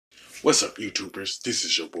What's up, YouTubers? This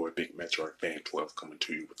is your boy Big Metroid Fan 12 coming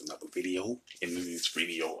to you with another video. And in this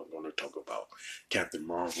video, I'm going to talk about Captain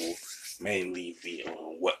Marvel, mainly the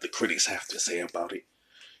what the critics have to say about it.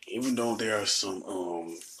 Even though there are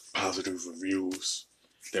some positive reviews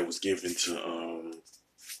that was given to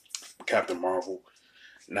Captain Marvel,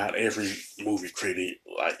 not every movie critic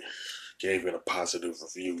gave it a positive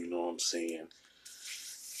review. You know what I'm saying?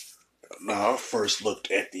 Now, I first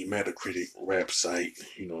looked at the Metacritic website,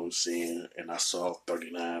 you know what I'm saying, and I saw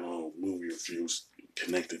 39 movie reviews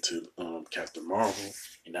connected to Captain Marvel,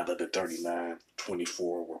 and out of the 39,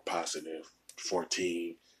 24 were positive,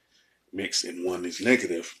 14 mixed, and 1 is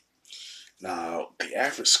negative. Now, the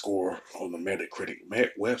average score on the Metacritic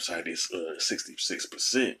website is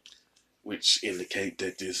 66%, which indicate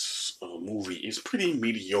that this movie is pretty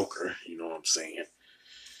mediocre, you know what I'm saying.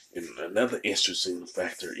 And another interesting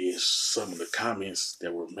factor is some of the comments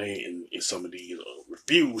that were made in some of these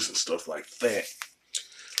reviews and stuff like that.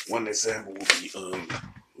 One example would be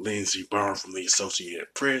Lindsay Byrne from the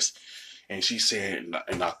Associated Press, and she said,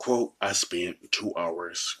 and I quote, "I spent 2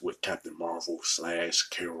 hours with Captain Marvel slash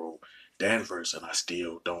Carol Danvers, and I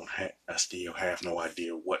still have no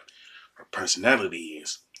idea what her personality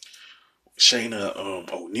is." Shayna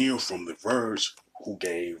O'Neill from The Verge, who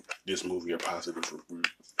gave this movie a positive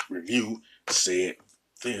review, said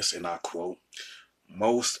this, and I quote,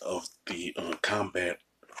 "Most of the combat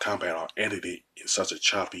are edited in such a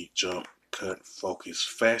choppy, jump, cut, focus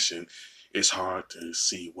fashion. It's hard to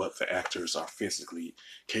see what the actors are physically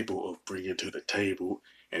capable of bringing to the table,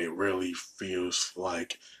 and it really feels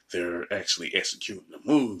like they're actually executing the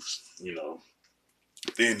moves, you know."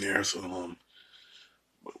 Then there's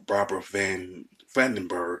Barbara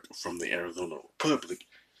Vandenberg from the Arizona Republic,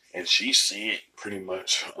 and she said pretty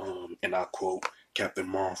much, and I quote, "Captain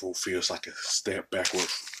Marvel feels like a step backward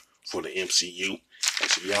for the MCU."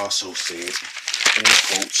 And she also said, in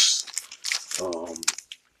quotes, um,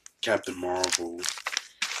 Captain Marvel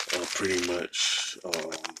pretty much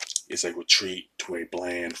is a retreat to a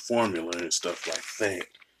bland formula and stuff like that,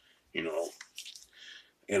 you know.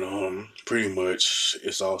 And pretty much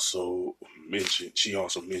it's also mentioned, she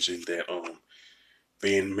also mentioned that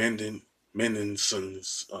Van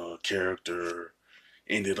Mendelssohn's character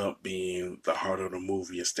ended up being the heart of the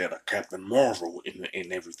movie instead of Captain Marvel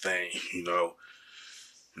in everything, you know.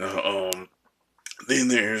 Now, then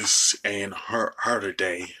there's Anne Harder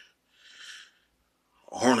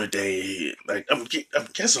Hornaday, like I'm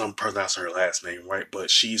guessing I'm pronouncing her last name right,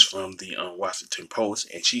 but she's from the Washington Post,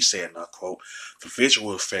 and she said, and I quote, "The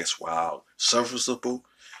visual effects, while serviceable,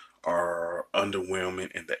 are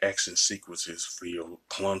underwhelming, and the action sequences feel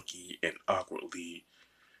clunky and awkwardly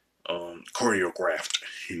choreographed,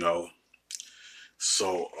 you know."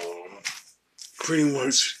 So pretty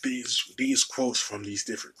much these quotes from these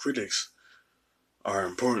different critics are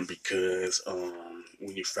important because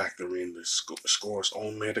when you factor in the scores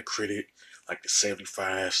on Metacritic, like the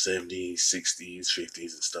 75, 70s, 60s,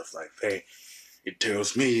 50s, and stuff like that, it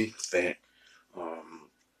tells me that um,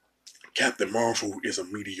 Captain Marvel is a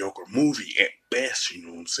mediocre movie at best, you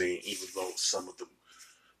know what I'm saying? Even though some of the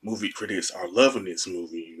movie critics are loving this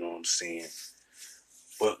movie, you know what I'm saying?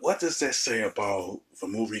 But what does that say about the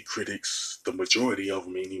movie critics, the majority of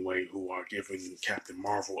them anyway, who are giving Captain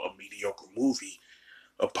Marvel a mediocre movie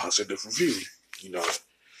a positive review? You know,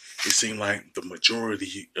 it seemed like the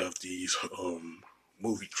majority of these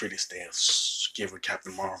movie critics that's giving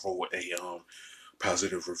Captain Marvel a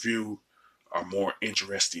positive review are more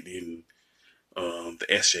interested in the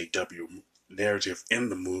SJW narrative in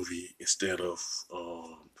the movie instead of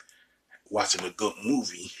watching a good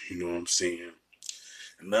movie. You know what I'm saying?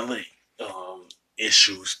 Another um,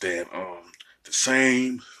 issues that the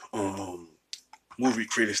same um, movie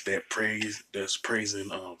critics that's praising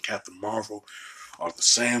Captain Marvel are the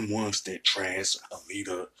same ones that trash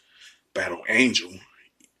Alita Battle Angel,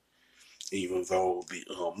 even though the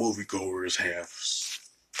moviegoers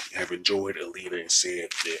have enjoyed Alita and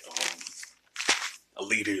said that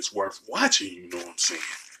Alita is worth watching. You know what I'm saying?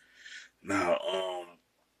 Now,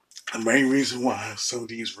 the main reason why some of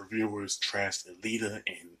these reviewers trash Alita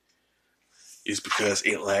and is because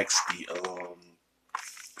it lacks the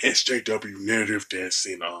SJW narrative that's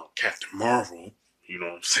in Captain Marvel. You know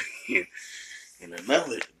what I'm saying? And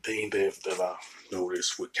another thing that I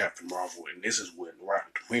noticed with Captain Marvel, and this is with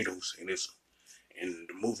Rotten Tomatoes, and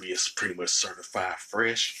the movie is pretty much certified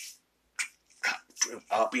fresh.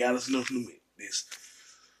 I'll be honest enough to admit this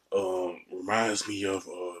reminds me of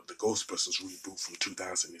the Ghostbusters reboot from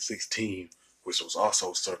 2016, which was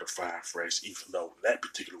also certified fresh, even though that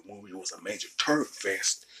particular movie was a major turd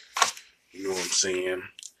fest. You know what I'm saying?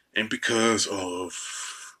 And because of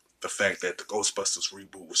the fact that the Ghostbusters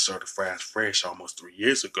reboot was certified fresh almost 3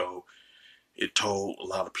 years ago, it told a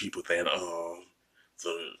lot of people that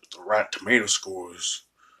the Rotten Tomato scores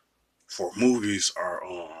for movies are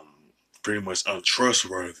pretty much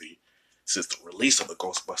untrustworthy since the release of the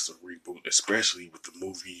Ghostbusters reboot, especially with the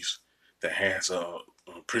movies that has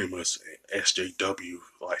pretty much a SJW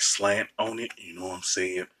like slant on it. You know what I'm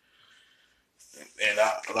saying? And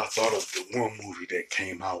I thought of the one movie that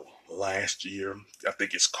came out last year. I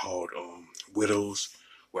think it's called Widows,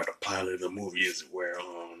 where the pilot of the movie is where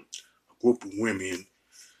a group of women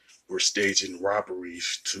were staging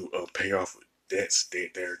robberies to pay off debts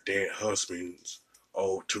that their dead husbands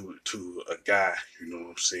owed to a guy. You know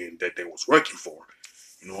what I'm saying? That they was working for.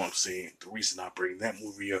 You know what I'm saying? The reason I bring that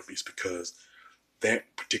movie up is because that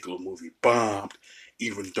particular movie bombed,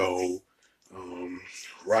 even though um,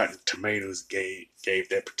 Rotten Tomatoes gave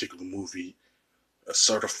that particular movie a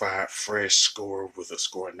certified fresh score with a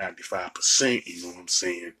score of 95%. You know what I'm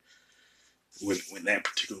saying? When that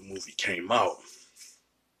particular movie came out,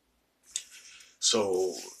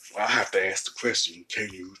 so I have to ask the question: can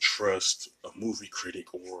you trust a movie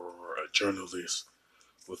critic or a journalist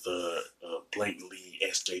with a blatantly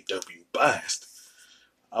SJW biased?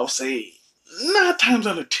 I'll say 9 times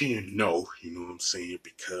out of 10, no. You know what I'm saying?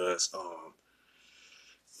 Because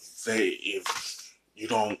they if you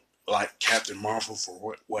don't like Captain Marvel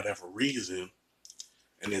for whatever reason,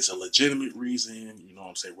 and it's a legitimate reason, you know what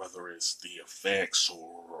I'm saying, whether it's the effects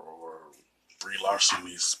or Brie Larson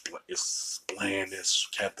is bland as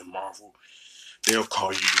Captain Marvel, they'll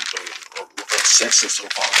call you a sexist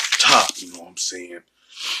off the top. You know what I'm saying?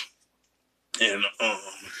 And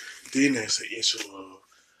then there's the issue of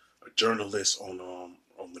a journalist on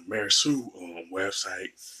the Mary Sue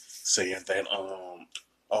website saying that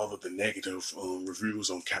all of the negative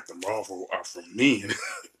reviews on Captain Marvel are from men.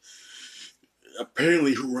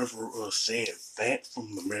 Apparently, whoever said that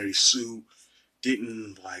from the Mary Sue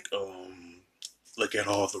didn't look at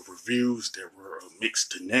all the reviews that were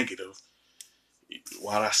mixed to negative.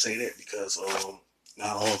 Why I say that? Because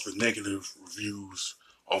not all of the negative reviews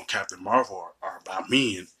on Captain Marvel are about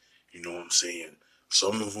men. You know what I'm saying?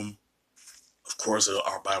 Some of them, of course,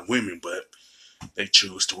 are by women, but they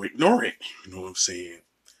choose to ignore it. You know what I'm saying?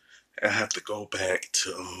 I have to go back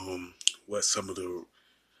to what some of the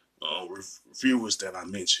reviewers that I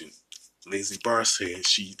mentioned. Lizzie Barr said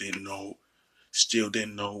she didn't know, still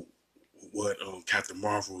didn't know what Captain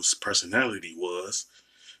Marvel's personality was.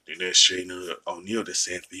 Then there's Shayna O'Neal that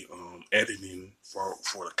said the editing for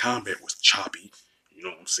the combat was choppy. You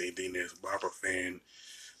know what I'm saying? Then there's Barbara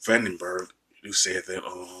Vandenberg who said that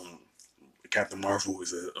Captain Marvel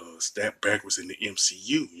was a step backwards in the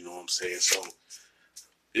MCU. You know what I'm saying? So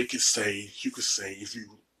you could say if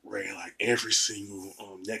you read like every single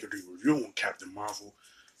negative review on Captain Marvel,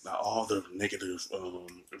 not all the negative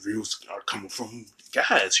reviews are coming from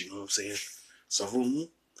guys. You know what I'm saying? Some of them,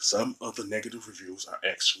 some of the negative reviews are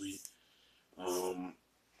actually um,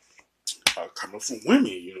 are coming from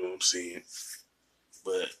women. You know what I'm saying?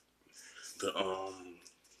 But the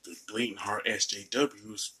bleeding heart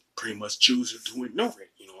SJWs pretty much choosing to ignore it.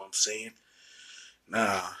 You know what I'm saying?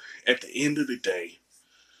 Now, at the end of the day,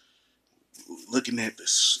 looking at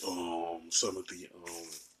this, some of the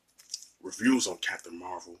reviews on Captain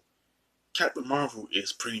Marvel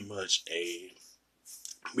is pretty much a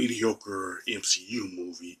mediocre MCU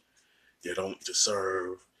movie that don't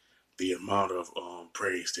deserve the amount of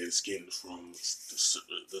praise that it's getting from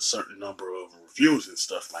the certain number of reviews and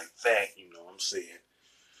stuff like that. You know what I'm saying?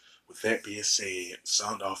 With that being said,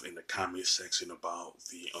 sound off in the comment section about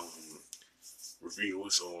the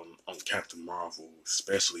reviews on Captain Marvel,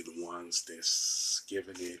 especially the ones that's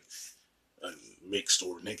giving it a mixed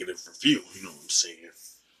or negative review. You know what I'm saying?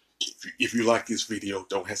 If you like this video,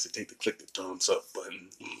 don't hesitate to click the thumbs up button.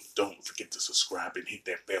 Don't forget to subscribe and hit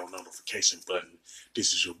that bell notification button.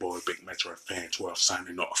 This is your boy, Big Metro Fan 12,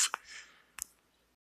 signing off.